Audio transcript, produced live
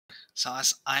So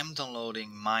as I'm downloading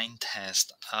Mind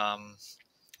Test, I'll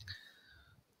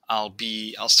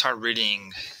start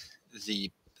reading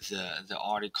the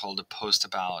article, the post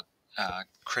about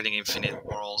creating infinite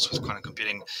worlds with quantum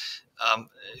computing.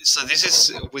 So this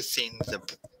is within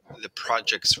the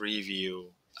project's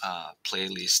review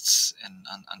playlists and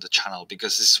on the channel,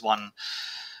 because this is one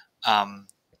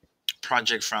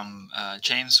project from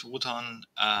James Wooton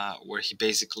where he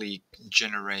basically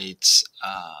generates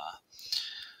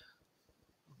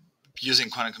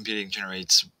using quantum computing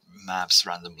generates maps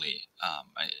randomly.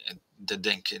 That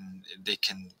they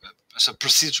can so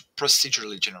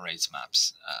procedurally generates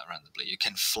maps randomly. You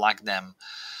can flag them.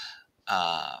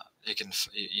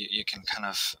 You can kind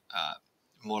of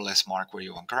more or less mark where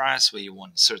you want grass, where you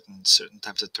want certain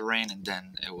types of terrain, and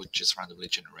then it would just randomly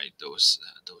generate those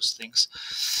things.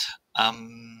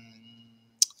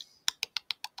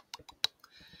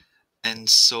 And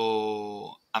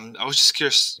so I was just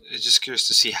curious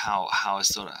to see how is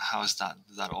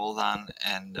that all done,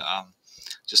 and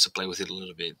just to play with it a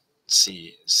little bit,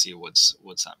 see what's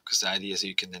up, because the idea is that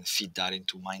you can then feed that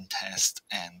into Mind Test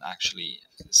and actually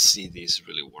see this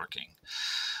really working.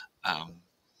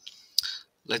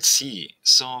 Let's see.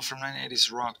 So from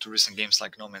 1980s rock to recent games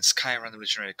like No Man's Sky, randomly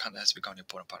generated content has become an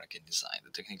important part of game design.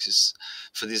 The techniques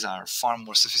for these are far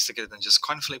more sophisticated than just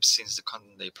coin flips, since the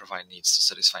content they provide needs to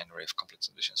satisfy an array of complex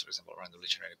conditions. For example, a randomly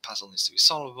generated puzzle needs to be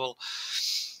solvable,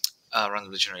 a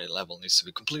randomly generated level needs to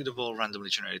be completable,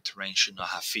 randomly generated terrain should not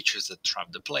have features that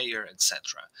trap the player,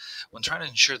 etc. When trying to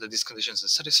ensure that these conditions are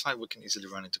satisfied, we can easily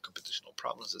run into computational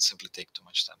problems that simply take too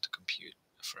much time to compute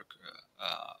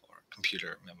or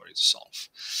computer memory to solve.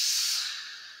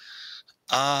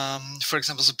 For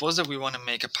example, suppose that we want to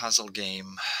make a puzzle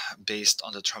game based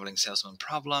on the traveling salesman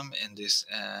problem. In this,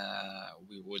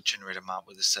 we would generate a map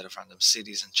with a set of random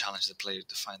cities and challenge the player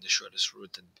to find the shortest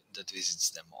route that visits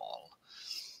them all.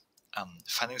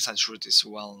 Finding such route is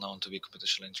well known to be a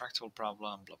computationally intractable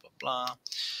problem, blah blah blah.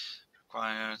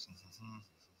 Required.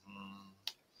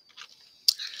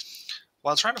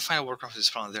 While trying to find a workaround for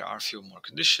this problem, there are a few more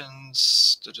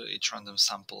conditions. Each random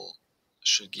sample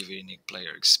should give a unique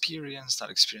player experience.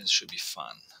 That experience should be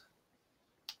fun.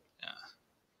 Yeah.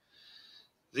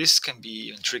 This can be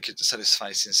even tricky to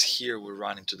satisfy, since here we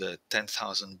run into the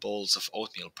 10,000 bowls of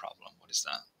oatmeal problem. What is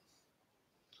that?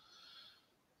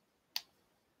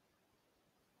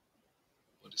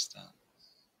 What is that?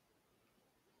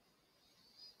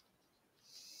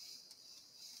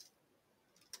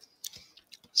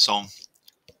 So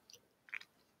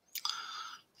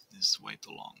this is way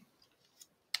too long.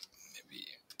 Maybe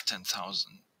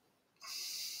 10,000.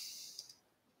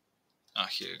 Oh,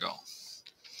 here you go.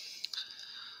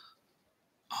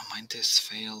 Oh, Mind Test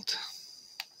failed.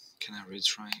 Can I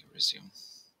retry? Resume.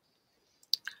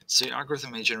 So your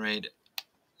algorithm may generate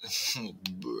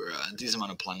this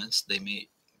amount of planets. They may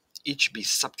each be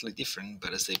subtly different,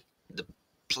 but as the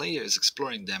player is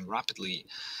exploring them rapidly,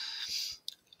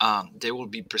 they will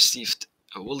be perceived.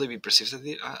 Will they be perceived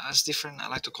as different? I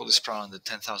like to call this problem the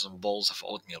 10,000 bowls of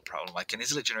oatmeal problem. I can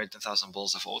easily generate 10,000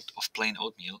 bowls of plain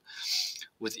oatmeal,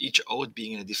 with each oat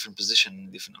being in a different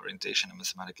position, different orientation, and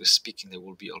mathematically speaking, they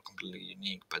will be all completely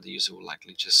unique, but the user will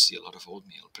likely just see a lot of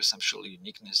oatmeal. Perceptual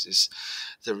uniqueness is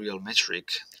the real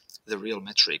metric,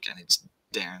 and it's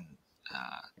darn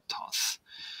tough.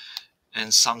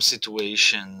 In some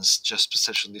situations, just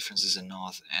perceptual difference is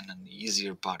enough and an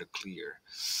easier bar to clear.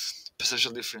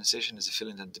 Perceptual differentiation is a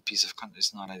feeling that the piece of content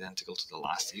is not identical to the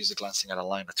last. The user glancing at a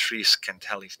line of trees can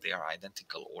tell if they are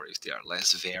identical or if they are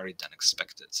less varied than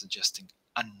expected, suggesting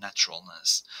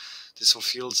unnaturalness. This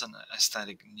fulfills an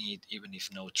aesthetic need even if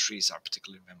no trees are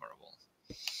particularly memorable.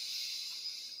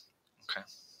 Okay.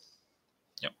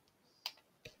 Yep.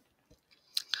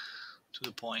 To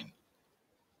the point.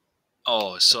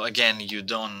 Oh, so again, you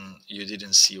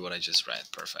didn't see what I just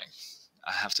read. Perfect.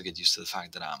 I have to get used to the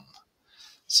fact that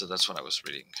so that's what I was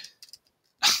reading.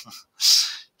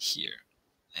 Here.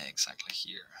 Exactly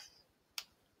here.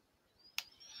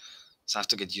 So I have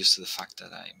to get used to the fact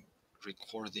that I'm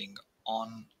recording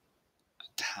on a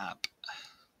tab.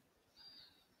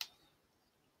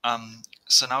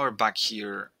 So now we're back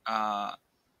here. Oh,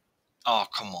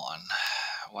 come on.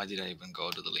 Why did I even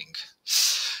go to the link?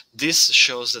 This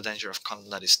shows the danger of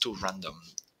content that is too random.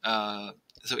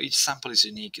 So each sample is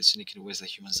unique. It's unique in ways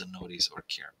that humans don't notice or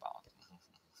care about.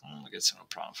 I guess no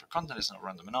problem. For content is not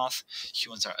random enough.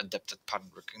 Humans are adept at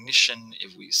pattern recognition.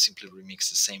 If we simply remix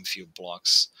the same few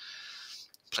blocks,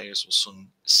 players will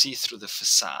soon see through the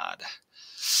facade.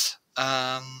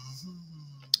 The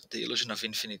illusion of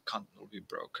infinite content will be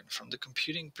broken. From the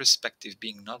computing perspective,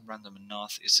 being not random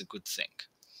enough is a good thing.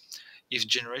 If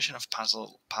generation of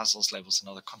puzzles levels and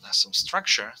other content has some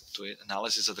structure to it,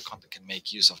 analysis of the content can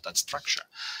make use of that structure.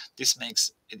 This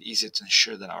makes it easier to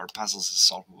ensure that our puzzles are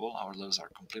solvable, our levels are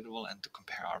completable, and to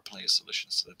compare our player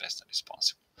solutions to the best that is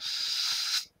possible.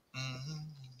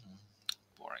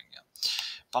 Boring, yeah.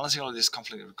 Balancing all of these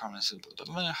conflict requirements,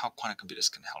 how quantum computers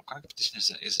can help. Quantum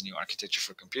computation is a new architecture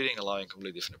for computing, allowing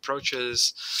completely different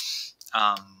approaches.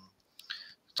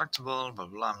 Tractable, blah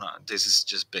blah blah. This is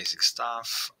just basic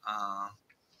stuff.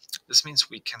 This means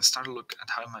we can start to look at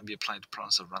how it might be applied to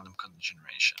problems of random content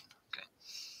generation. Okay.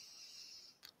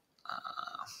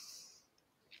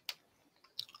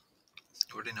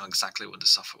 We already know exactly what the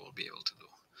software will be able to do.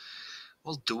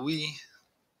 Well, do we?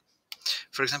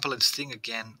 For example, let's think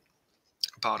again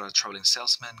about a traveling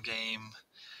salesman game,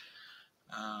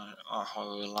 or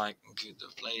how we like give the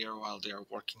player while they are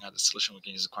working out the solution. We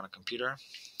can use a quantum computer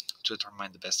to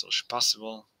determine the best solution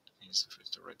possible. We can use it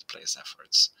to rate the player's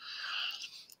efforts.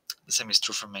 The same is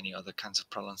true for many other kinds of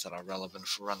problems that are relevant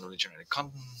for randomly generated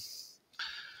content.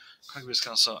 Quantum computers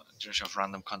can also generation of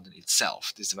random content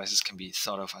itself. These devices can be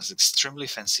thought of as extremely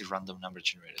fancy random number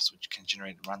generators, which can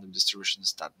generate random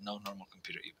distributions that no normal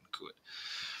computer even could.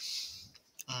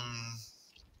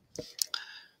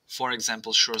 For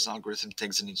example, Shor's algorithm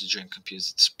takes an integer and computes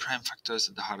its prime factors.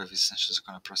 At the heart of it, essentially, is a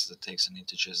kind of process that takes an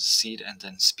integer as a seed and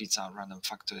then spits out random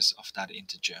factors of that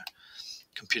integer.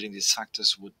 Computing these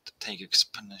factors would take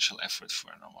exponential effort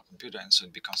for a normal computer, and so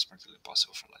it becomes practically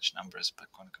impossible for large numbers,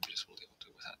 but quantum computers will be able to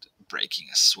do without breaking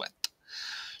a sweat.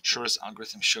 Shor's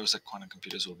algorithm shows that quantum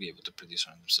computers will be able to produce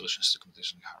random solutions to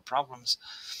computationally hard problems,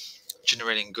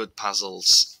 generating good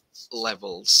puzzles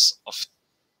levels of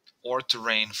or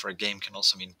terrain for a game can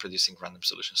also mean producing random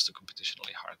solutions to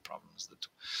computationally hard problems.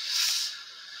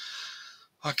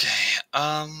 Okay,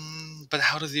 but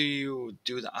how do you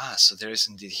do that? So there is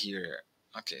indeed here,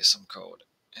 okay, some code.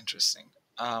 Interesting.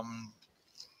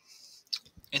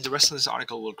 In the rest of this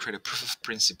article, we'll create a proof of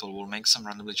principle. We'll make some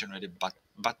randomly generated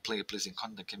but player-pleasing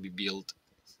content that can be built.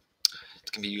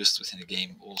 It can be used within a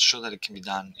game. We'll show that it can be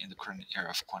done in the current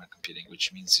era of quantum computing,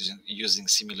 which means using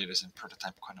simulators and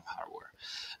prototype quantum hardware.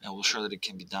 And we'll show that it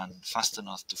can be done fast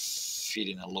enough to fit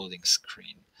in a loading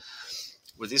screen.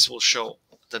 With this, we'll show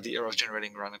that the era of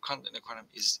generating random content in the quantum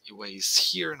is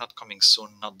here, not coming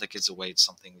soon, not decades away. It's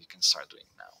something we can start doing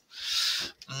now.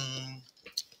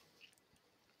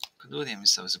 Conclude the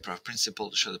image as a proof of principle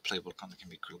to show that playable content can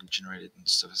be quickly generated and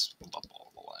service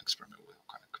experiment with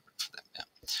quantum computing for them. Yeah.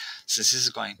 Since this is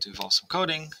going to involve some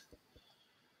coding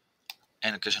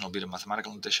and occasional bit of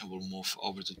mathematical notation, we'll move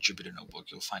over to Jupyter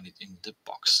Notebook. You'll find it in the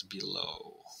box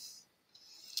below.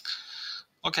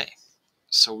 Okay,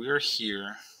 so we're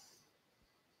here,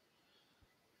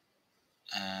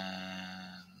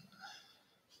 and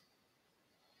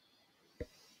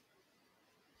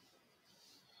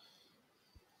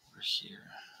we're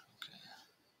here. Okay.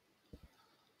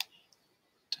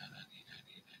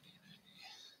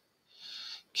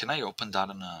 Can I open that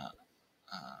on a?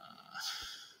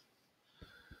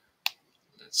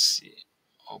 Let's see.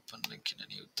 Open link in a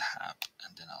new tab,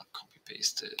 and then I'll copy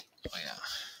paste it. Oh yeah.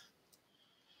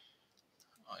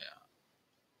 Oh yeah.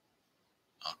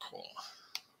 Oh cool.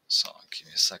 So give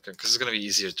me a second, because it's gonna be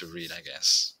easier to read, I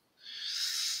guess.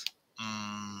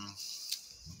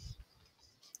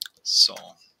 So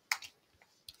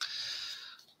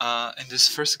in this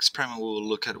first experiment, we will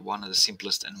look at one of the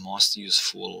simplest and most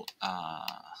useful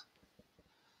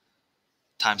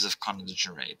types of content to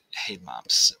generate, height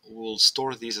maps. We'll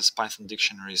store these as Python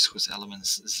dictionaries whose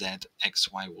elements z,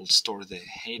 x, y will store the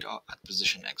height at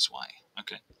position x, y.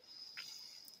 Okay.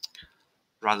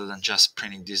 Rather than just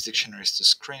printing these dictionaries to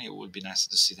screen, it would be nicer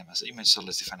to see them as an image, so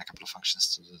let's define a couple of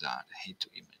functions to do that. Height to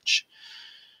image.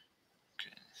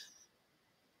 Okay.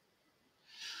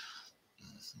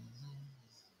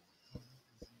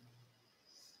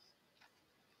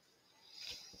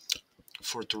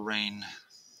 For terrain,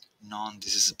 none,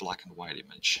 this is a black and white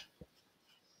image.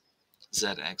 Z,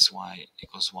 X, Y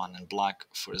equals 1, and black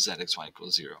for Z, X, Y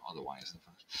equals 0, otherwise.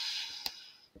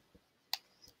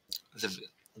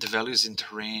 The values in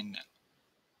terrain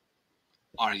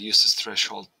are used as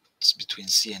thresholds between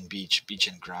sea and beach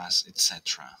and grass,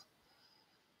 etc.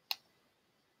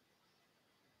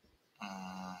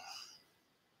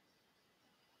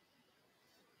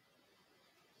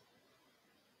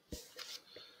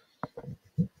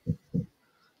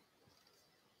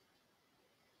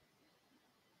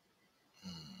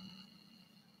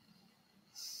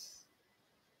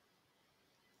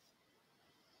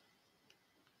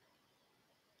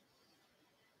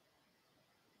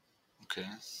 Okay.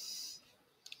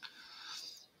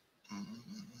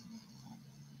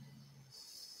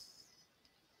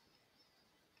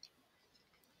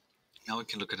 Now we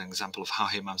can look at an example of how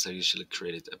heat maps are usually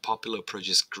created. A popular approach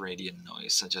is gradient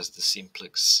noise, such as the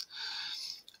simplex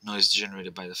noise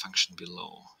generated by the function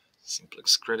below.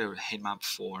 Simplex create a heat map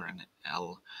for an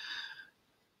L0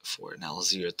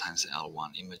 times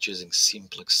L1 image using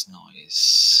simplex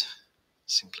noise.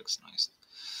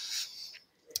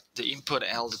 The input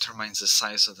L determines the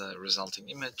size of the resulting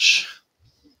image.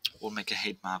 We'll make a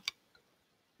heat map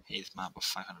of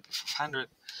 500 by 500.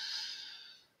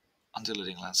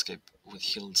 Undulating landscape with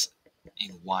hills in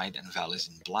white and valleys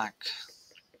in black.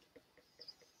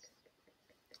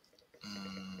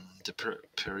 The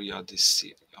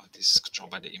periodicity of this is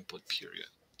controlled by the input period.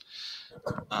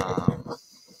 Okay.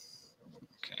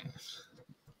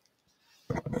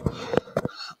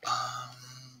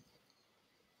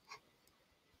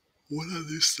 What are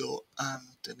these though?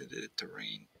 The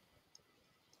terrain.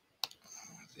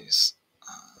 This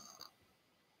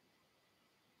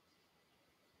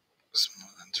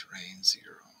smaller than terrain 0,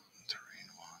 terrain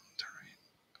 1, terrain.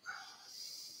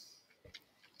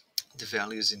 The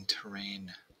values in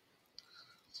terrain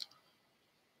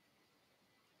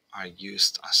are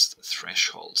used as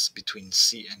thresholds between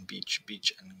sea and beach,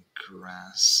 beach and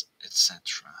grass,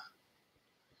 etc.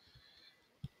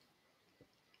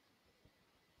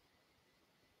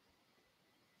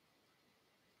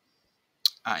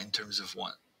 In terms of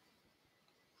what?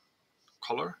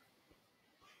 Color?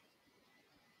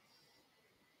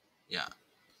 Yeah,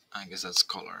 I guess that's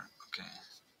color. Okay.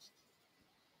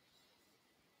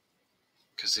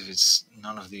 Because if it's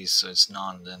none of these, so it's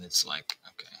none, then it's like,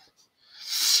 okay.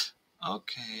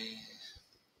 Okay.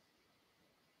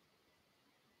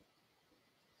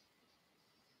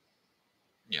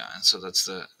 Yeah, and so that's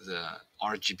the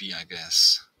RGB, I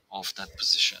guess, of that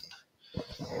position.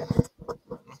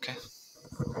 Okay.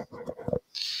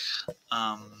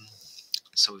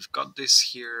 So we've got this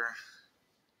here.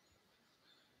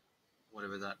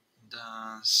 Whatever that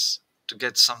does. To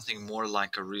get something more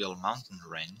like a real mountain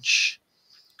range,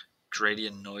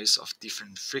 gradient noise of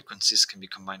different frequencies can be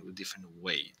combined with different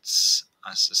weights.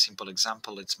 As a simple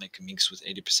example, let's make a mix with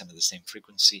 80% of the same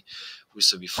frequency, with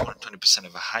so before 20%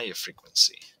 of a higher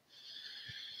frequency.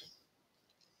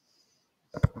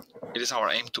 It is our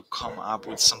aim to come up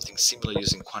with something similar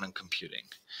using quantum computing.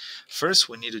 First,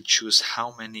 we need to choose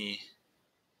how many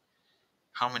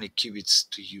qubits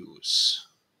to use.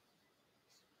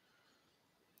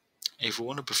 If we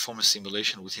want to perform a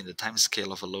simulation within the time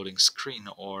scale of a loading screen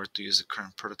or to use a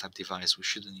current prototype device, we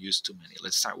shouldn't use too many.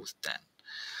 Let's start with 10.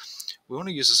 We want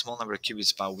to use a small number of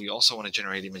qubits, but we also want to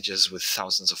generate images with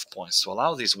thousands of points. To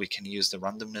allow this, we can use the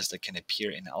randomness that can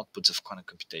appear in outputs of quantum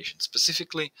computation.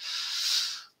 Specifically,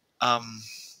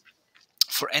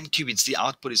 for n qubits, the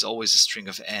output is always a string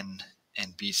of n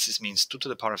and bits. This means 2 to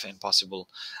the power of n possible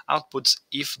outputs.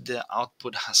 If the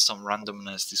output has some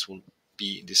randomness, this will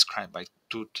be described by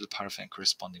 2 to the power of n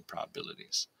corresponding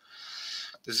probabilities.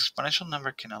 This exponential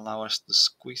number can allow us to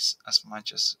squeeze as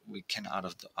much as we can out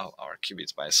of our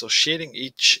qubits by associating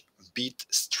each bit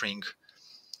string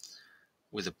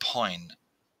with a point,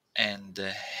 and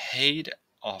the height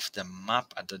of the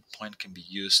map at that point can be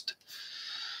used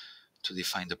to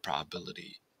define the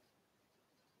probability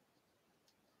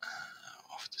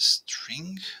of the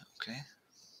string. Okay.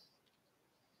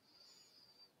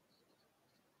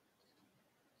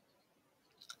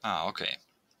 Okay.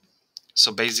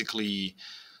 So basically,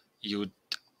 you would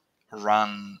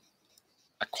run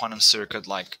a quantum circuit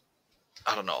like,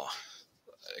 I don't know,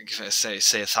 say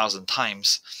 1,000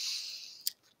 times,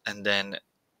 and then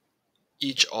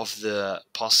each of the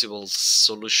possible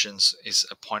solutions is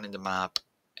a point in the map,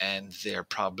 and their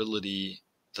probability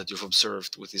that you've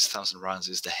observed with these 1,000 runs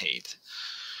is the height.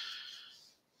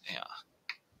 Yeah.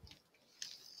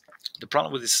 The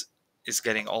problem with this is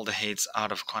getting all the heights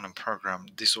out of quantum program.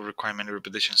 This will require many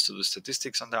repetitions to do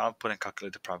statistics on the output and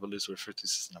calculate the probabilities. We refer to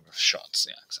this as the number of shots.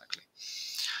 Yeah, exactly.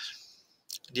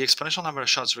 The exponential number of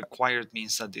shots required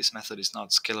means that this method is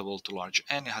not scalable to large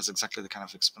n. It has exactly the kind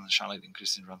of exponentiality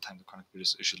increase in runtime the quantum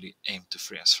computers usually aim to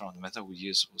free us from. The method we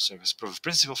use will serve as proof of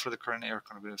principle for the current era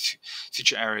quantum computer.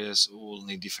 Future areas will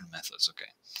need different methods.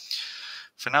 Okay.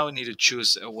 For now, we need to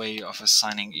choose a way of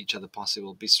assigning each of the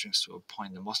possible bit strings to a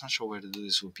point. The most natural way to do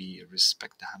this would be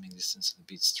respect the Hamming distance of the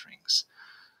bit strings.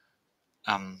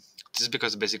 This is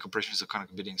because the basic operations of quantum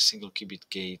computing, single qubit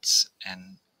gates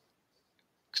and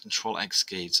control X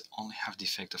gates only have the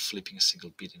effect of flipping a single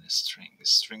bit in a string.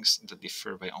 Strings that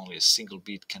differ by only a single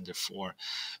bit can therefore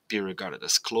be regarded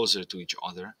as closer to each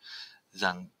other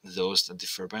than those that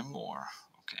differ by more.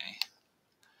 Okay.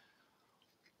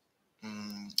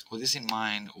 With this in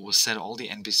mind, we'll set all the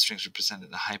n-bit strings represented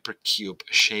a hypercube,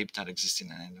 a shape that exists in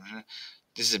an n.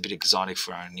 This is a bit exotic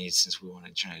for our needs since we want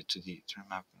to generate 2D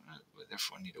map. We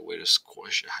therefore need a way to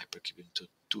squash a hypercube into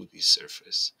 2D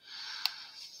surface.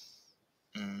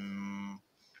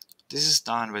 This is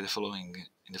done by the following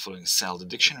in the following cell. The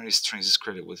dictionary strings is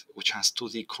created with which has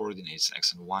 2D coordinates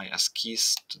x and y as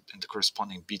keys and the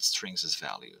corresponding bit strings as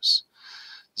values.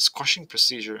 The squashing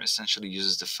procedure essentially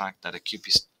uses the fact that a cube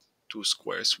is two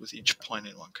squares with each point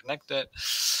in one connected.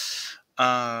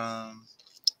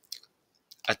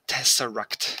 A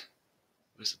tesseract.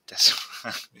 What is a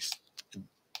tesseract?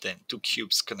 Then two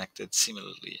cubes connected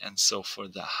similarly, and so for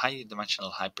the high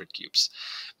dimensional hypercubes.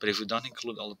 But if we don't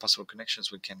include all the possible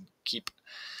connections, we can keep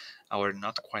our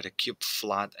not quite a cube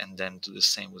flat and then do the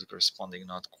same with the corresponding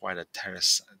not quite a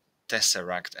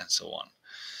tesseract and so on.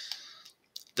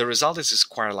 The result is a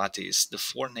square lattice. The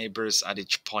four neighbors at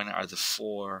each point are the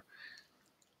four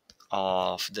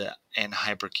of the n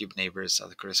hypercube neighbors at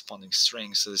the corresponding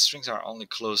strings. So the strings are only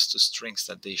close to strings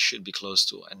that they should be close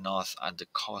to and not at the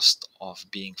cost of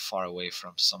being far away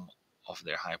from some of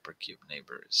their hypercube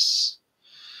neighbors.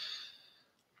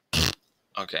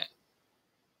 Okay.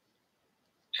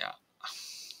 Yeah.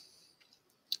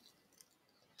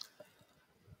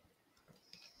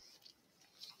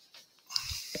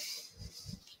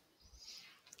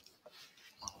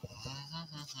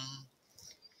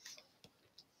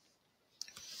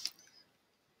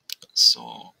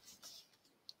 So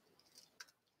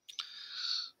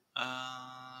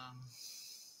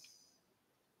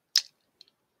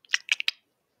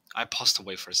I paused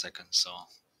away for a second, so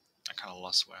I kind of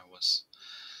lost where I was.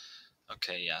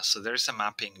 Okay, yeah, so there's a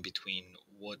mapping between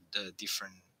what the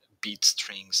different bit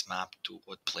strings map to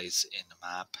what place in the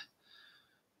map,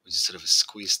 which is sort of a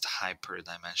squeezed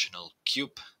hyperdimensional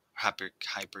cube,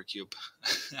 hypercube.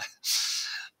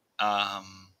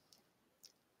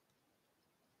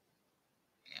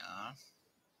 Yeah,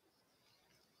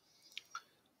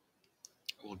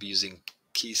 we'll be using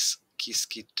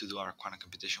Qiskit to do our quantum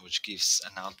computation, which gives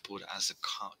an output as a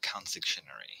count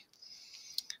dictionary.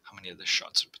 How many of the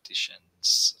shots,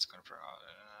 repetitions, it's going to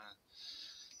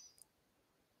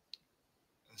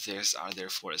These are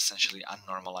therefore essentially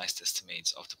unnormalized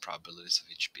estimates of the probabilities of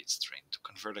each bit string. To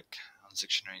convert a count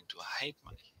dictionary into a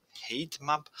height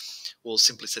map, we'll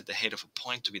simply set the height of a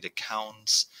point to be the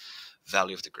count's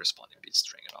value of the corresponding bit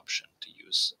string. An option to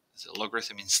use the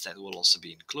logarithm instead will also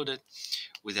be included.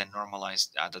 We then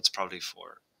normalize that's probably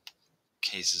for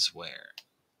cases where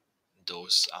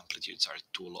those amplitudes are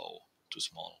too low, too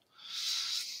small.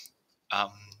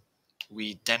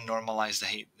 We then normalize the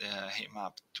height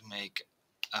map to make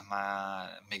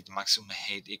the maximum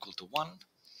height equal to 1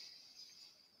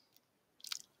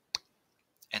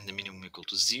 and the minimum equal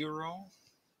to 0.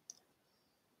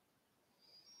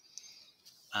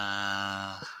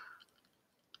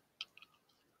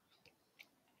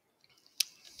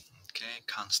 Okay,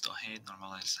 constant height,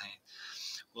 normalized height.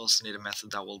 We also need a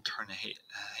method that will turn a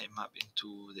height map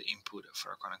into the input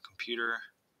for a quantum computer.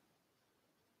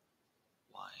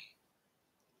 Why?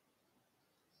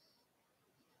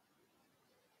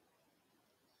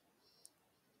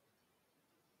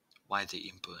 Why the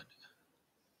input?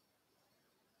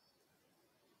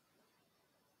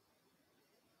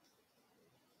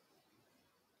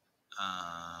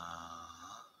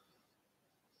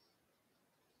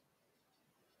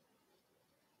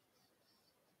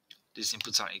 These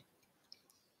inputs are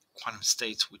quantum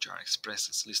states which are expressed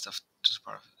as a list of 2 to the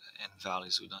power of n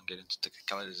values. We don't get into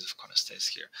technicalities of quantum states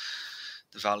here.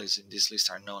 The values in this list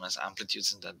are known as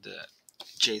amplitudes, and that the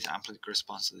jth amplitude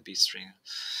corresponds to the bit string.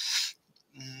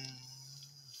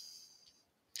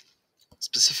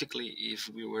 Specifically, if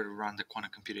we were to run the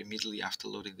quantum computer immediately after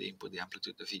loading the input, the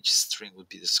amplitude of each string would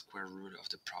be the square root of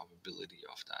the probability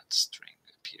of that string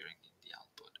appearing in the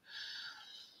output.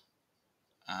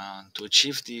 To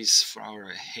achieve this for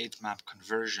our height map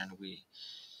conversion, we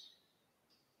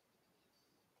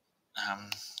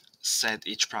set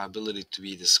each probability to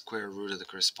be the square root of the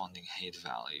corresponding height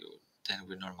value. Then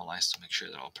we normalize to make sure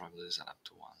that all probabilities add up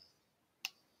to 1.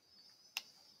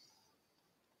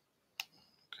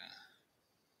 Okay.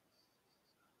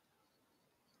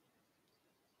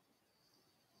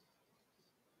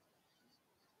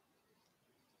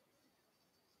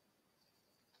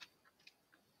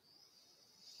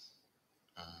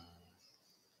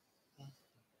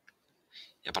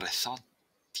 Yeah, but I thought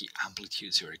the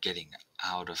amplitudes you were getting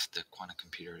out of the quantum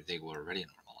computer, they were already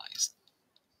normalized.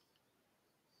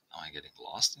 Am I getting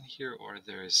lost in here, or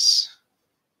there's...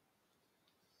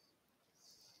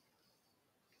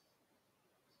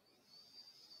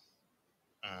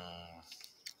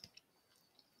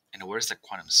 And where's the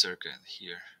quantum circuit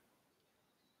here?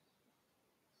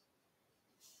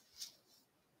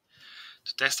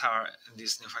 To test how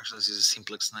this new function uses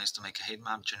simplex nice to make a heat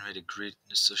map, generate a grid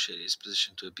and associate its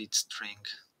position to a bit string,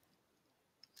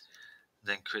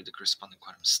 then create the corresponding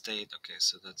quantum state. Okay,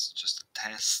 so that's just a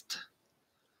test.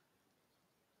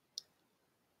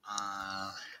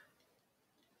 I've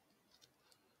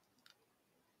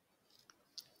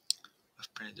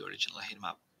printed the original heat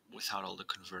map without all the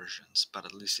conversions, but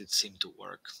at least it seemed to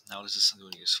work. Now this is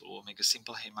something useful. We'll make a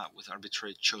simple heat map with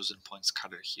arbitrary chosen points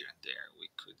scattered here and there. We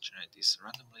could generate this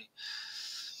randomly,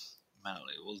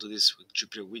 manually. We'll do this with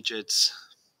Jupyter widgets.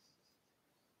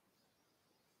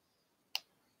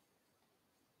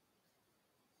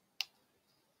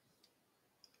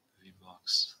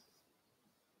 VBox.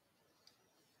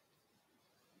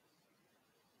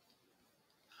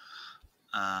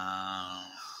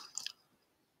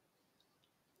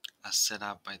 As set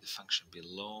up by the function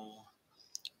below.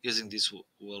 Using this,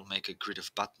 we'll make a grid of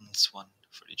buttons, one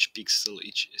for each pixel.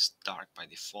 Each is dark by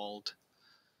default.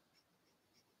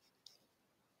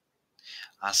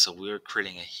 So we're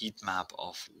creating a heat map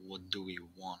of what do we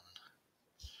want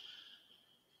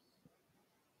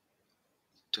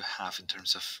to have in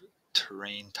terms of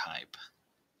terrain type.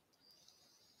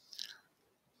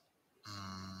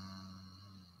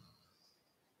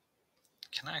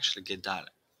 Can I actually get that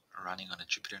running on a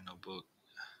Jupyter notebook?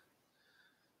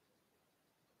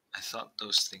 I thought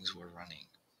those things were running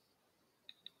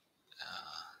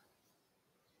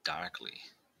directly.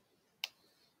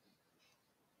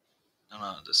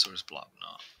 No, the source blob,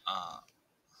 no.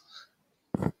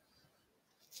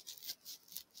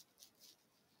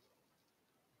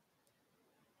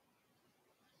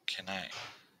 Can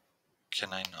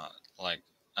I not, like,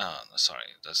 no,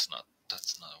 sorry, that's not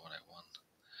what I want.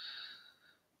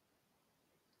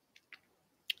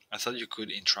 I thought you could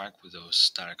interact with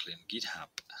those directly in GitHub.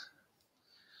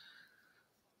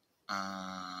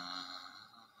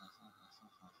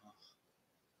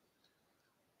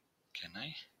 Can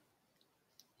I?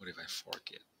 What if I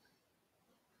fork it?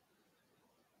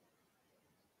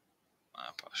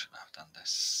 I probably shouldn't have done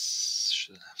this.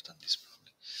 Shouldn't have done this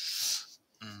probably.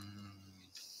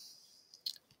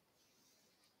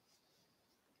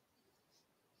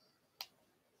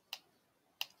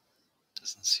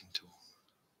 Doesn't seem to.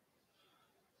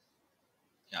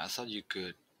 Yeah, I thought you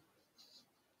could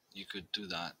do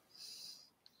that.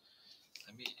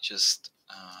 Let me just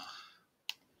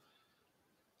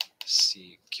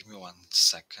see. Give me 1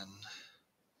 second.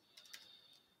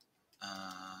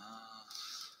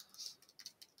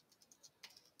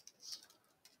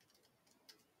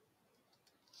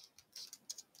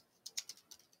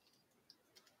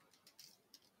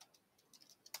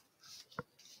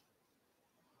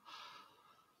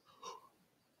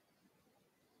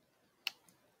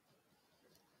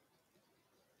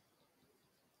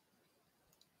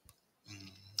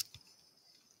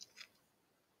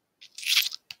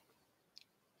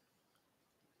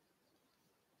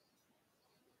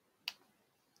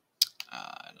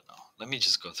 I don't know. Let me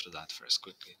just go through that first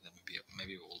quickly. Then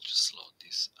maybe we'll just load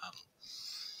this.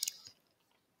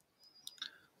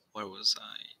 Where was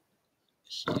I?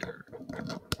 Here.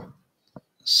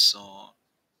 So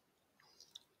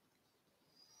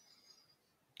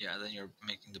yeah, then you're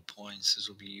making the points. This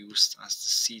will be used as the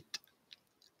seed.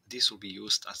 This will be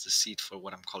used as the seed for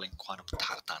what I'm calling quantum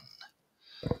tartan.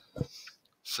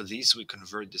 For this, we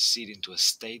convert the seed into a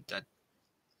state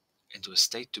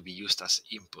to be used as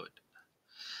input.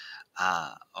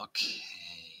 Okay.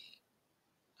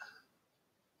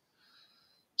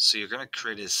 So you're gonna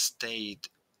create a state.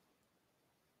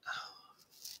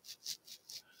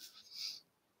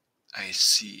 I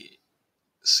see.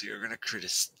 So you're gonna create a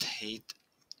state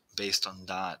based on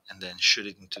that, and then shoot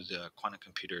it into the quantum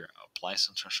computer, apply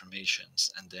some transformations,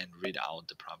 and then read out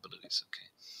the probabilities. Okay.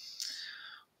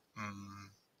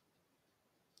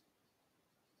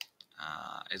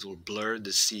 It will blur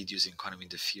the seed using quantum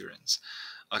interference.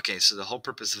 Okay, so the whole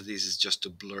purpose of this is just to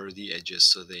blur the edges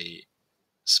so they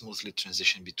smoothly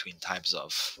transition between types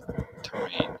of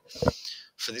terrain.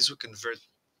 For this, we convert.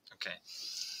 Okay.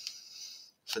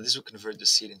 For this, we convert the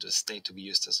seed into a state to be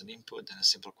used as an input, and a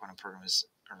simple quantum program is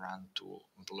run to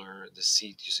blur the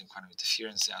seed using quantum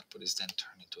interference. The output is then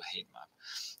turned into a heat map.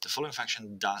 The following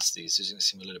function does this using a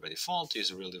simulator by default,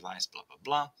 use a real device, blah, blah,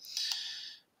 blah.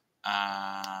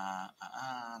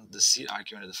 The seed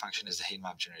argument of the function is the heat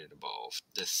map generated above.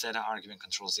 The theta argument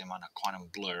controls the amount of quantum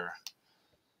blur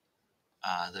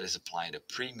that is applied. A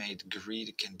pre-made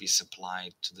grid can be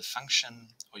supplied to the function,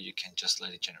 or you can just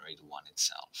let it generate one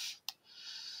itself.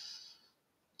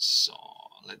 So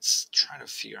let's try to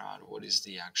figure out what is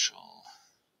the actual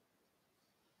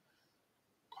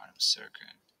quantum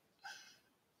circuit.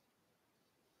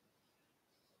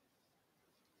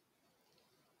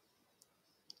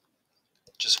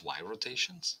 Just Y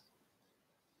rotations?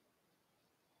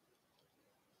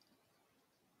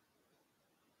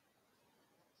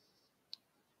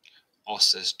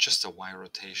 Also, it's just a Y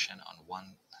rotation on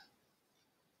one.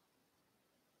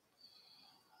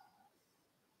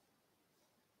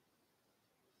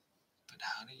 But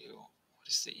how do you, what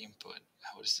is the input?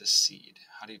 What is the seed?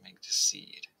 How do you make the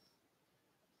seed?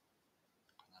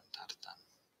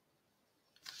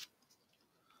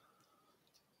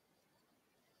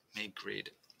 Make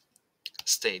grid.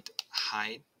 State.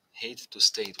 Height to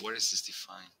state. Where is this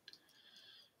defined?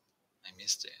 I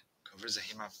missed it. Converts the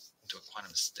heat map into a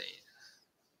quantum state.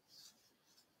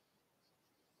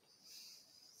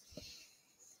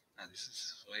 And this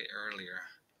is way earlier.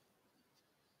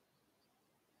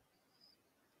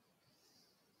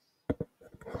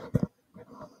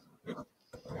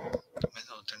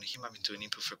 Method turn the heat map into an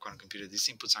input for a quantum computer. These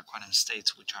inputs are quantum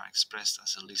states, which are expressed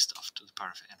as a list of to the power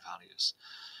of n values.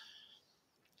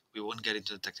 We won't get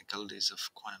into the technicalities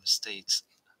of quantum states.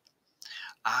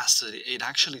 So it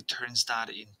actually turns that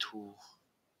into...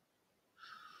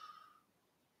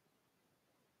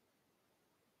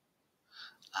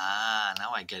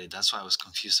 now I get it. That's why I was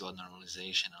confused about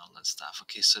normalization and all that stuff.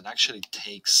 Okay, so it actually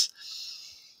takes...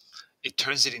 It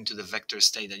turns it into the vector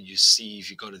state that you see if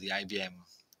you go to the IBM.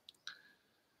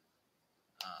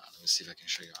 Let me see if I can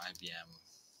show you IBM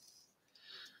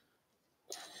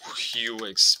Q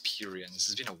experience.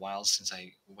 It's been a while since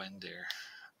I went there.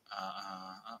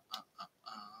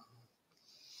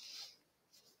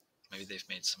 Maybe they've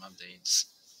made some updates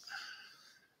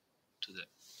to the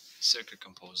circuit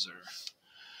composer.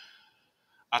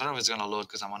 I don't know if it's gonna load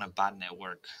because I'm on a bad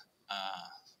network.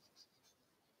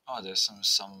 Oh, there's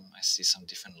some. I see some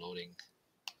different loading.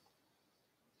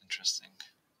 Interesting.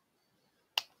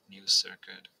 New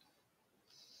circuit.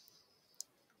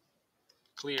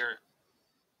 Clear.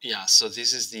 Yeah. So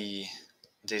this is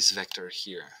this vector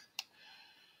here.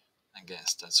 I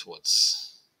guess that's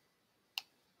what's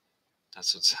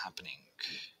happening.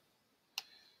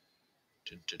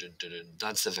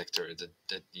 That's the vector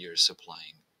that you're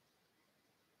supplying.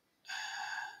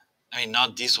 I mean,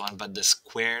 not this one, but the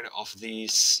squared of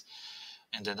these,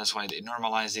 and then that's why they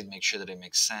normalize it, make sure that it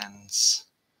makes sense.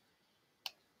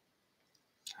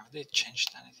 Have they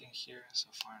changed anything here so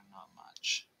far? Not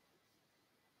much.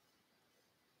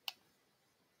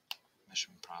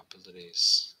 Measurement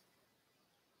probabilities.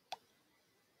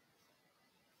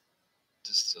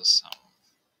 There's still some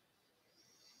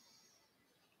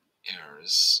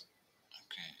errors.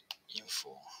 Okay,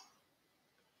 info.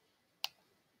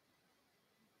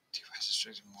 Device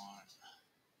restricted more.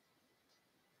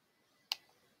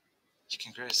 You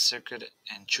can create a circuit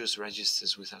and choose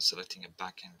registers without selecting a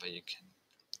backend, but you can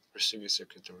restrict your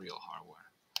circuit to real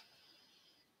hardware.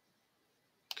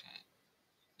 Okay,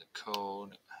 the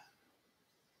code.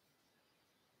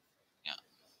 Yeah.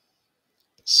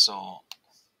 So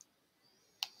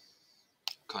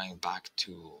going back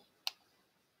to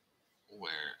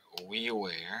where we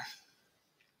were.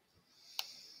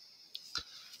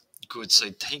 Good, so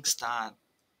it takes that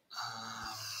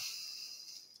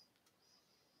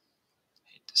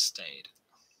hate the state.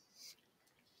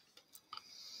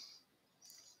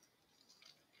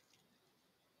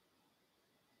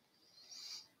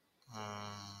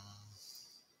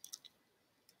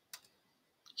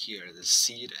 Here, the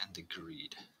seed and the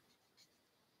greed.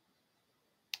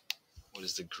 What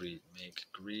is the greed? Make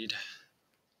greed.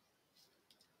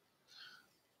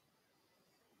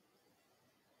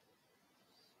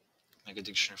 Make a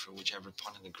dictionary for whichever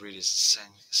point in the grid is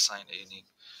assigned a unique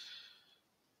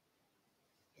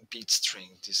bit string.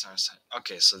 These are assigned.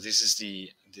 Okay, so this is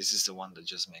the one that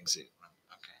just makes it.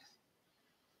 Okay.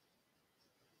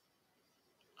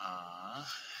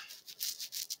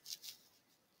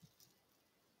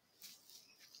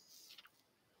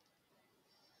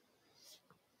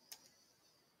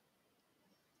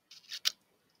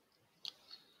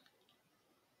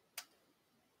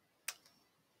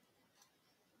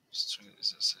 String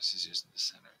is used in the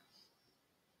center.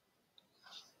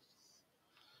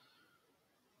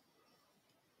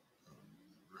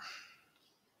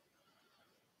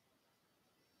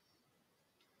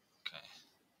 Okay.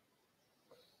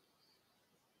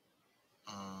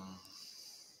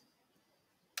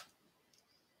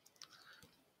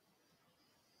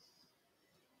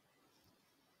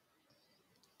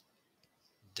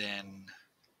 Then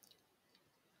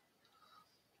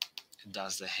it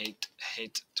does the hate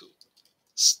to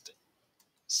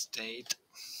state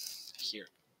here.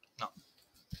 No,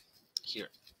 here.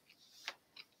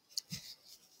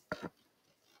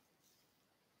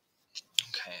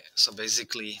 Okay, so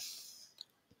basically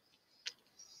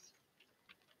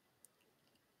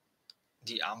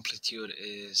the amplitude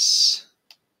is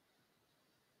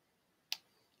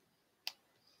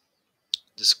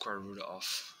the square root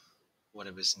of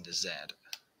whatever is in the Z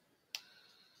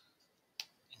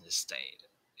in the state.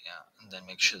 Yeah, and then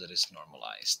make sure that it's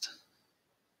normalized.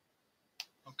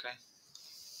 Okay.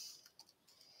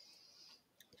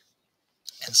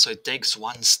 And so it takes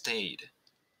one state,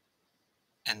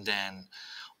 and then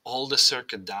all the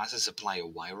circuit does is apply a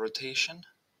Y rotation.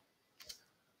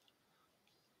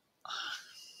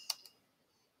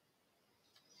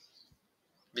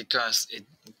 Because it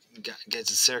gets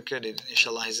a circuit, it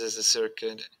initializes the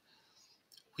circuit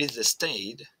with the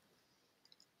state,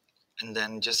 and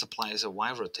then just applies a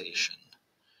Y rotation,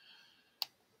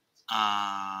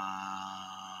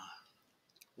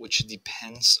 which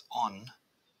depends on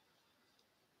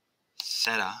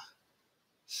theta.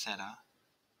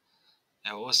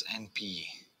 That was NP.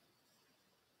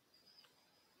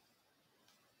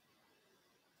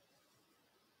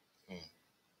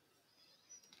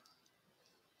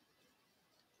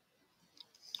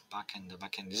 The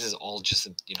backend. This is all just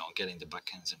getting the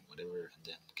backends and whatever, and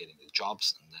then getting the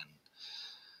jobs, and then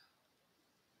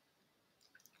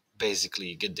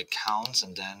basically get the counts,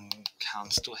 and then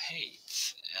counts to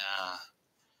height.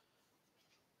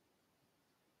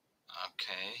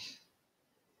 Okay.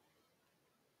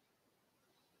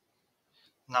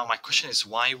 Now my question is,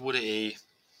 why would a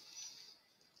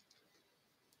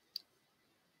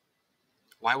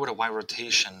Y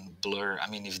rotation blur? I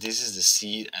mean, if this is the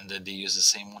seed and that they use the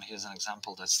same one here as an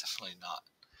example, that's definitely not.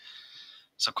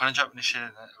 So quantum jump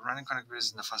initiated running quantum computers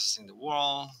is the fastest thing in the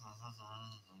world.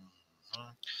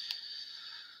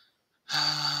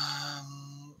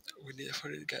 We need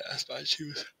for it to get as bad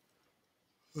shoes.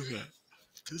 Okay.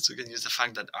 This we can use the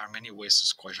fact that there are many ways to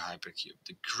squash a hypercube.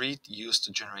 The grid used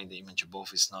to generate the image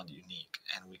above is not unique,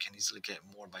 and we can easily get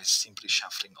more by simply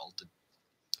shuffling all the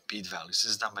bit values.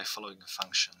 This is done by following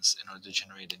functions in order to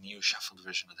generate a new shuffled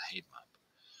version of the height map.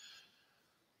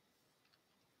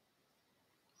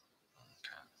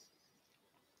 Okay.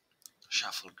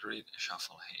 Shuffle grid,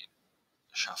 shuffle height,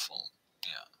 shuffle,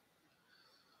 yeah.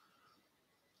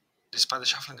 Despite the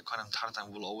shuffling, the quantum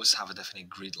tartan will always have a definite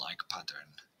grid-like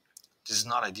pattern. This is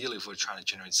not ideal if we're trying to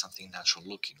generate something natural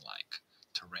looking like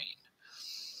terrain.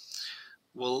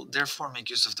 We'll therefore make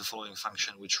use of the following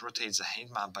function, which rotates the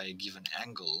height map by a given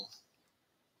angle,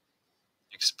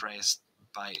 expressed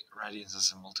by radians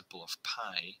as a multiple of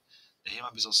pi. The height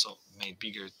map is also made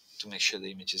bigger to make sure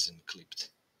the image isn't clipped.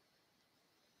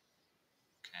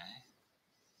 Okay.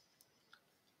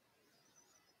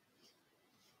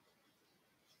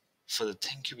 For the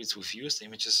 10 qubits we've used, the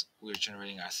images we're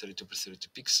generating are 32 by 32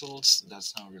 pixels.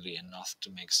 That's not really enough to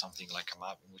make something like a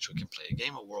map in which we can play a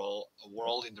game. A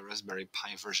world in the Raspberry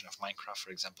Pi version of Minecraft,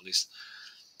 for example, is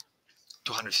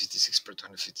 256 per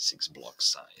 256 block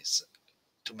size.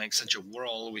 To make such a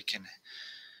world, we can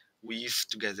weave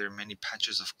together many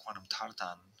patches of quantum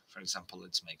tartan. For example,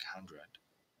 let's make 100. Okay.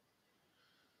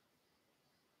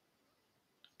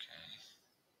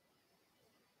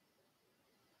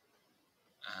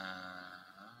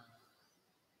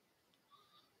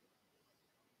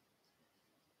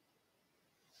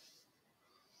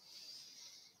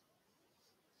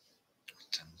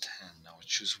 10. Now we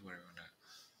choose where we're gonna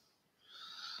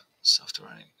software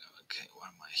running. Okay, where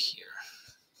am I here?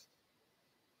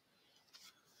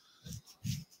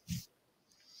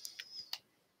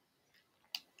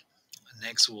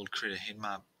 Next, we'll create a heat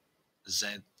map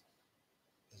Z's,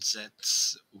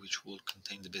 which will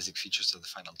contain the basic features of the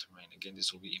final terrain. Again,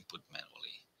 this will be input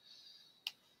manually.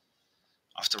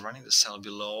 After running the cell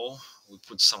below, we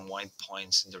put some white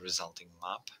points in the resulting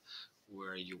map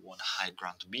where you want high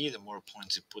ground to be. The more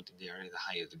points you put in the area, the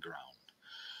higher the ground.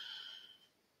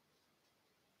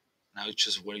 Now you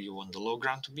choose where you want the low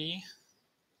ground to be,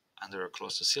 under or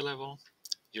close to sea level.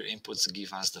 Your inputs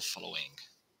give us the following.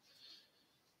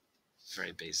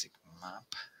 Very basic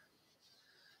map.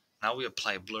 Now we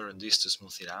apply blur on this to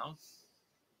smooth it out.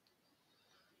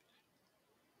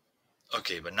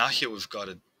 Okay, but now here we've got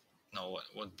it. No,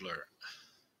 what blur?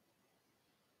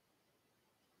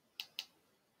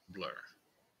 Blur.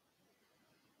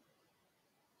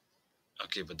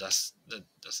 Okay, but that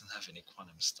doesn't have any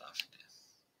quantum stuff in it.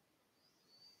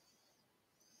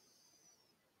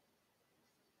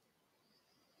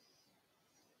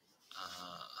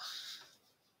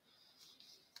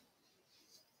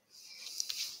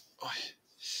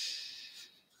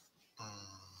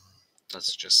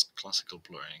 That's just classical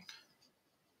blurring.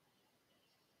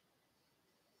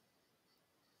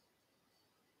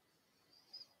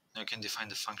 Now you can define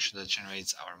the function that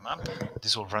generates our map.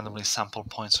 This will randomly sample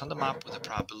points on the map with a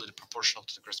probability proportional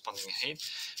to the corresponding height.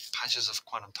 Patches of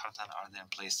quantum tartan are then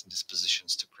placed in these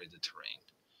positions to create the terrain.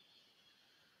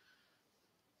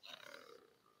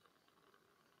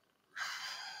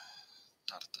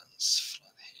 Tartan's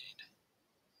flat height.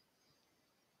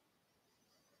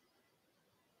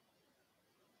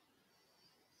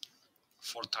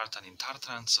 For tartan in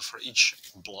tartan, so for each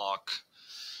block,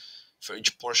 for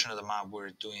each portion of the map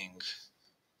we're doing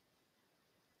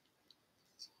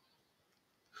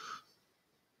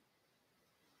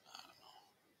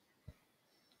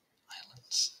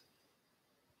islands.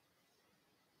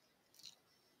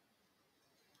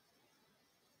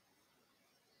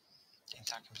 The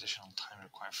entire computational time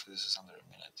required for this is under a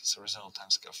minute. It's a reasonable time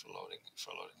scale for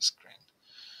loading screen.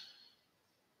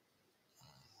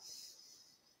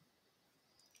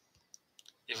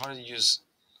 If I were to use,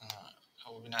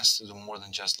 it would be nice to do more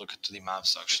than just look at 2D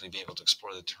maps to actually be able to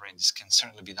explore the terrain. This can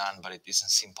certainly be done, but it isn't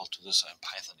simple to do so in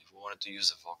Python. If we wanted to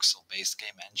use a voxel-based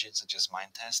game engine such as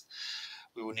Minetest,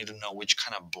 we would need to know which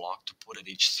kind of block to put at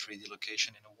each 3D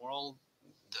location in a world.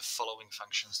 The following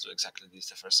functions do exactly this.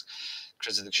 The first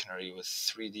creates a dictionary with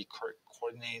 3D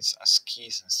coordinates as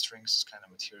keys and strings as kind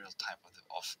of material type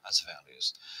of as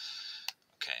values.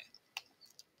 Okay.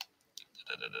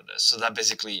 So that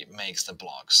basically makes the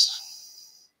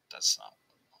blocks. That's not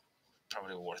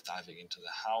probably worth diving into the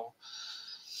how.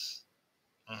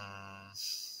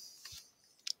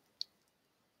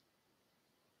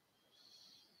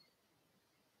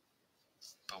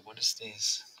 But what is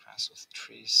this? Grass with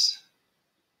trees.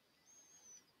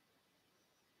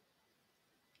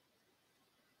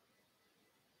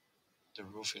 The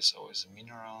roof is always a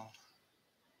mineral.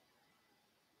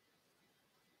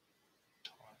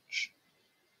 Torch.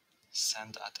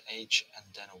 Sand at H and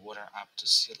then water up to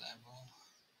sea level.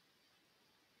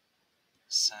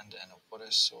 Sand and a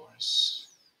water source.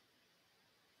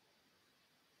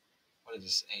 What is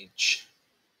this H?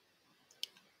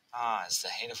 Ah, it's the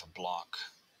height of a block.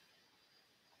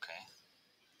 Okay.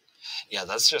 Yeah,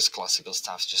 that's just classical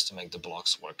stuff just to make the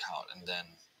blocks work out, and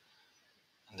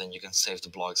then you can save the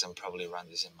blocks and probably run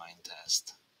this in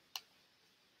Minetest.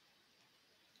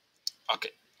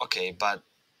 Okay, but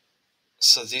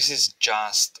so this is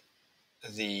just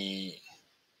the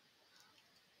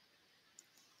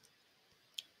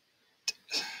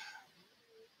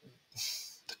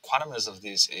quantumness of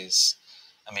this is,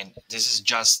 I mean, this is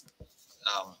just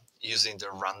using the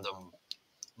random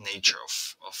nature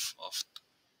of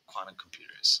quantum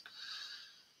computers,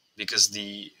 because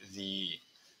the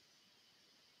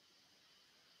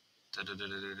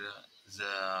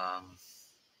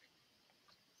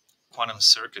quantum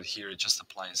circuit here just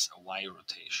applies a Y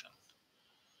rotation.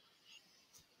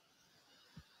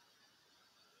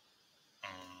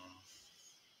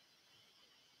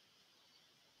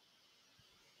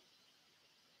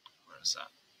 Where is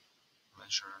that?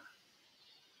 Measure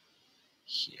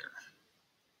here.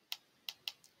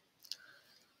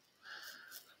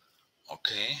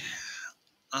 Okay.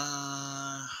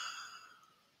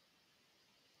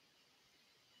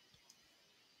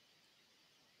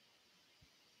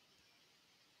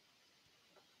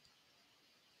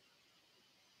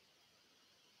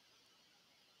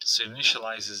 So it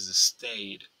initializes the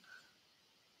state.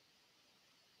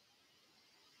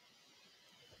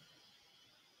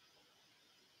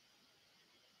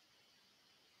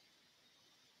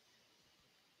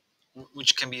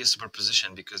 Which can be a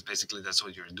superposition, because basically that's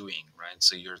what you're doing, right?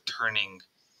 So you're turning,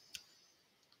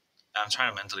 I'm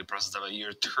trying to mentally process that, but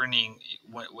you're turning,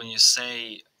 when you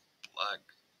say like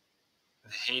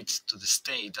the height to the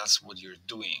state, that's what you're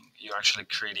doing. You're actually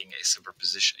creating a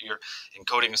superposition. You're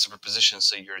encoding a superposition,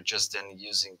 so you're just then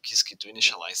using Qiski to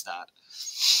initialize that.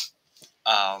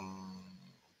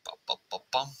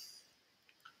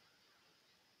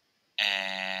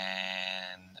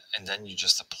 And then you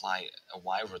just apply a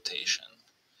Y rotation,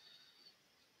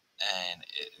 and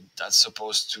that's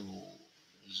supposed to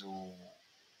do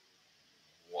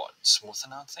what?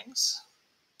 Smoothen out things?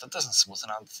 That doesn't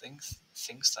smoothen out things.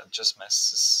 That just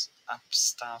messes up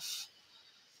stuff.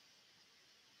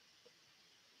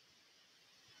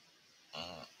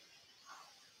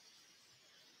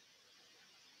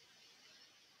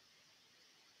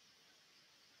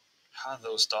 How are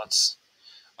those dots?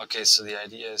 Okay, so the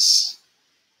idea is,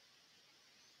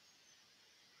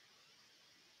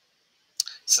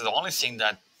 so the only thing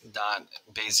that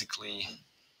basically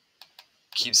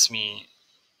keeps me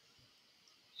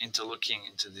into looking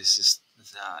into this is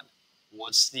that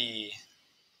what's the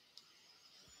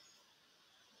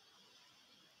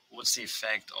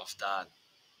effect of that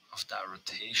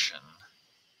rotation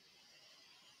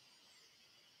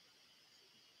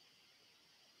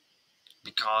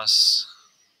because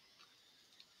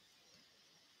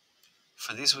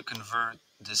for this we convert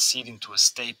the seed into a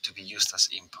state to be used as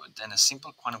input. Then a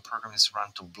simple quantum program is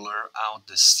run to blur out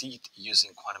the seed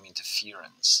using quantum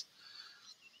interference.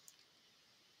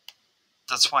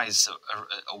 That's why it's a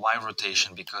Y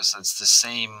rotation, because it's the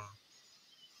same.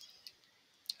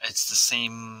 It's the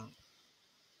same.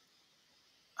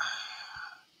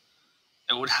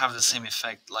 It would have the same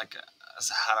effect like as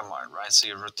a Hadamard, right? So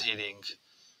you're rotating.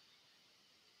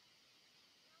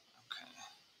 Okay.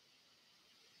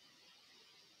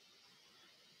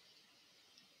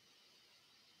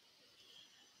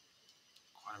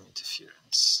 Quantum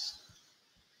interference.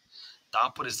 The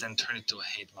output is then turned into a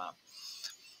hate map.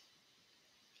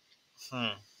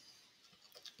 I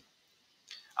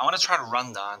want to try to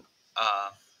run that,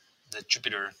 the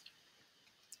Jupyter,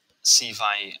 see if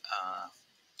I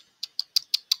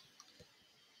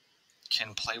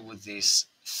can play with this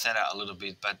theta a little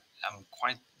bit, but I'm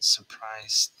quite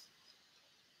surprised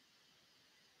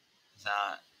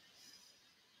that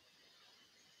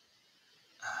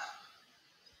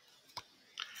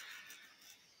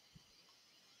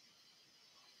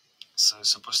so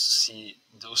it's supposed to see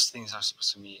those things are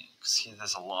supposed to be, because here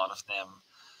there's a lot of them,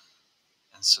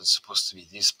 and so it's supposed to be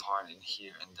this part in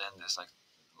here, and then there's like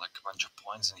a bunch of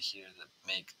points in here that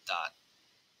make that,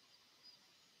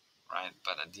 right?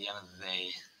 But at the end of the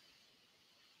day,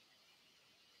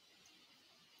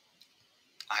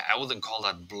 I wouldn't call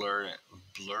that blurring.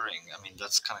 I mean,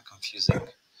 that's kind of confusing,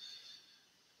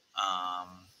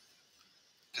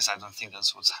 because I don't think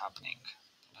that's what's happening.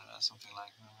 Something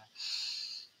like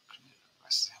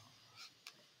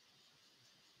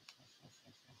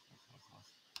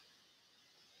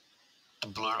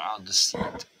blur out the seed.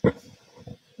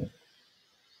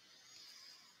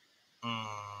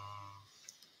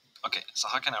 Okay, so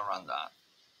how can I run that?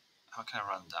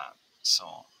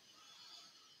 So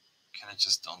can I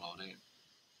just download it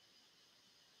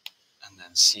and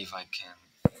then see if I can?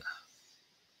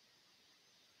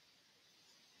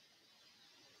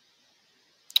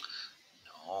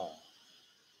 No.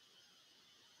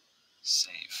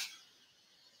 Save.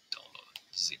 Download.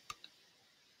 Zip.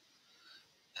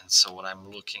 And so what I'm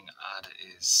looking at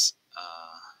is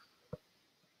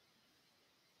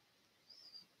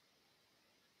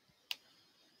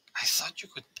I thought you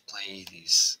could play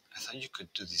this. I thought you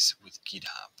could do this with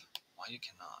GitHub. Why you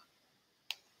cannot?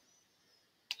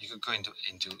 You could go into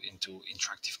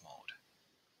interactive mode.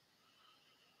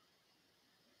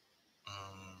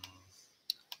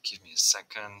 Give me a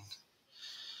second.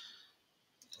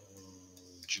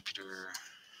 Jupyter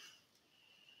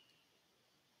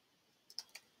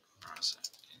browser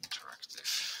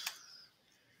interactive.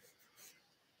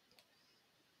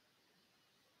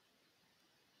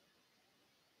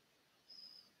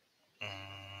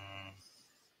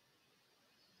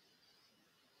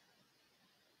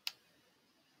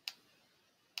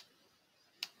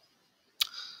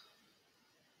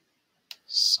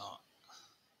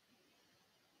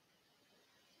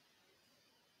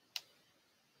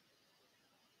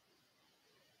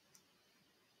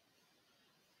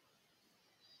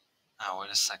 Wait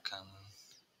a second.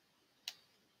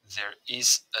 There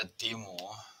is a demo.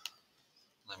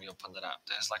 Let me open that up.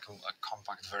 There's like a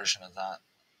compact version of that.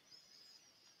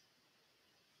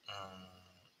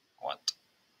 What?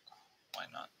 Why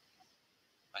not?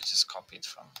 I just copied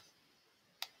from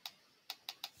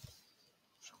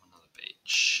another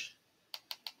page.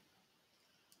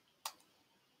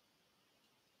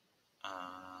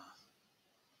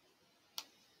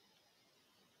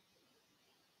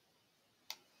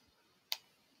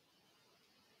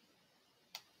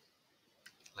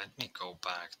 Let me go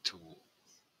back to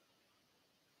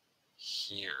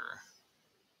here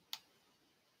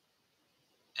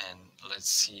and let's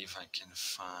see if I can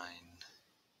find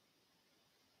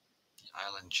the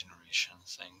island generation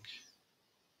thing.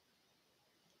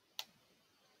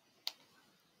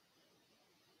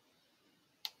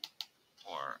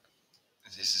 Or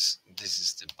this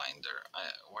is the binder.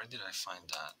 Where did I find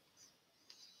that?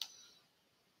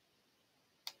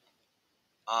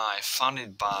 I found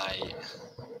it by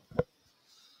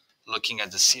looking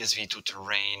at the CSV2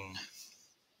 terrain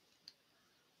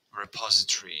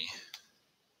repository.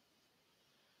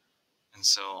 And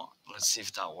so let's see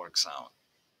if that works out.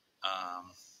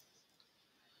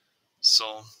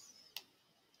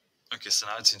 Okay, so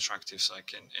now it's interactive, so I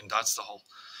can, and that's the whole,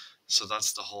 so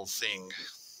that's the whole thing.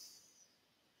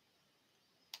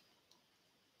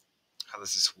 How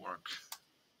does this work?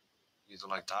 You do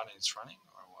like that and it's running,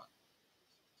 or what?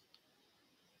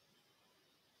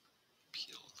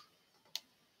 Peel.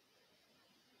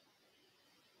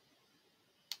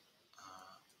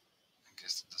 I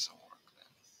guess it doesn't work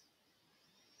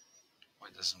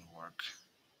work?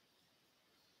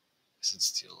 Is it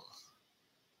still?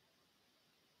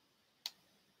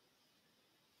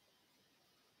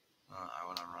 I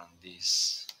want to run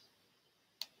this.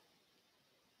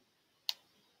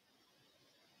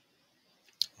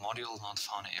 Module not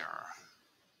found error.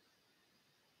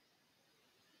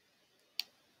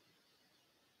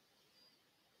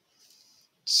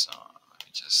 So let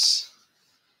me just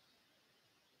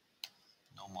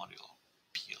no module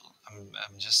peel.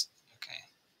 I'm just okay.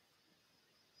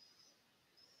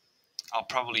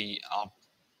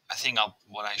 I think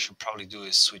what I should probably do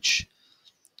is switch.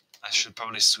 I should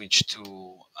probably switch to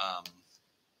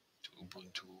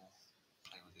Ubuntu.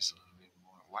 Play with this a little bit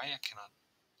more. Why I cannot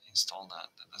install that?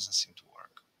 That doesn't seem to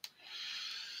work.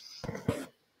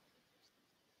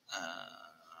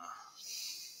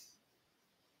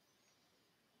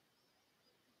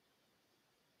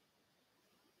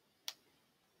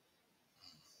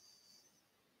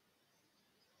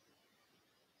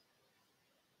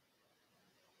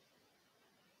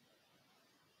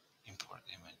 Import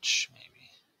image, maybe.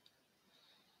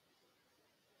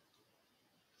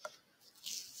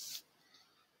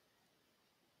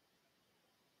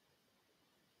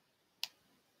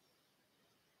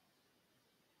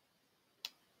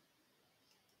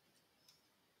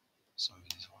 So maybe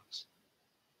this works.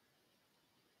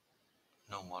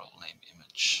 No model name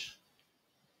image.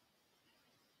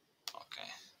 Okay.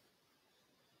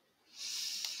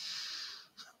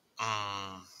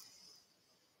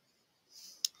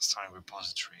 Starting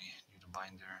repository. Need a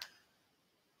binder.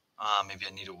 Maybe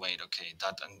I need to wait. Okay,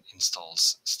 that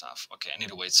installs stuff. Okay, I need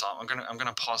to wait. So I'm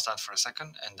gonna pause that for a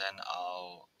second, and then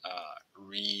I'll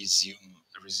resume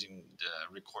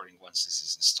the recording once this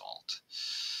is installed.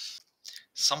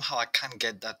 Somehow I can't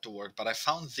get that to work, but I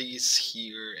found these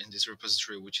here in this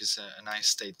repository, which is a nice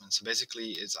statement. So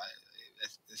basically,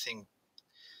 I think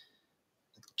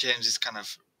James is kind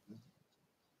of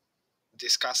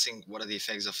discussing what are the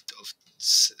effects of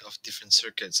different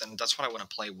circuits, and that's what I want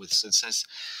to play with. So it says,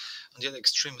 on the other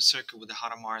extreme, a circuit with a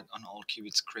Hadamard on all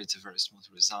qubits creates a very smooth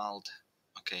result.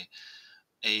 Okay,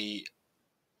 a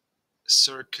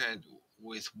circuit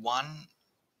with one,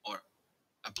 or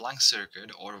a blank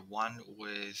circuit, or one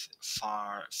with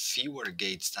far fewer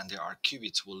gates than there are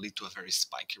qubits will lead to a very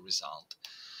spiky result.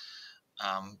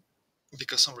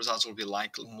 Because some results will be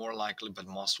more likely, but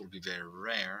most will be very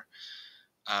rare.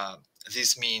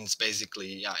 This means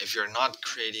basically, yeah, if you're not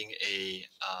creating a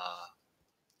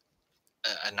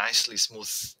nicely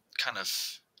smooth kind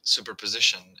of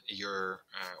superposition,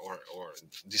 or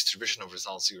distribution of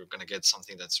results, you're going to get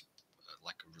something that's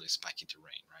like a really spiky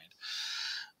terrain, right?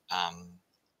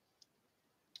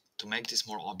 To make this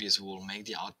more obvious, we will make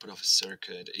the output of a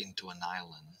circuit into an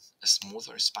island. A smooth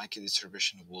or spiky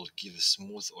distribution will give a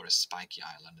smooth or a spiky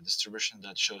island. A distribution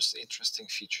that shows interesting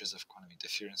features of quantum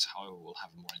interference, however, will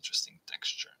have more interesting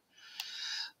texture.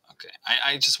 Okay,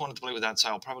 I just wanted to play with that, so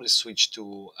I'll probably switch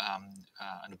to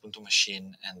an Ubuntu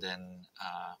machine and then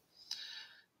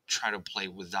try to play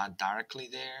with that directly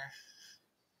there.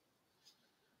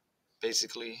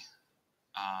 Basically,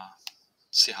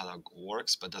 see how that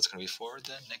works, but that's going to be for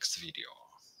the next video.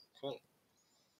 Cool.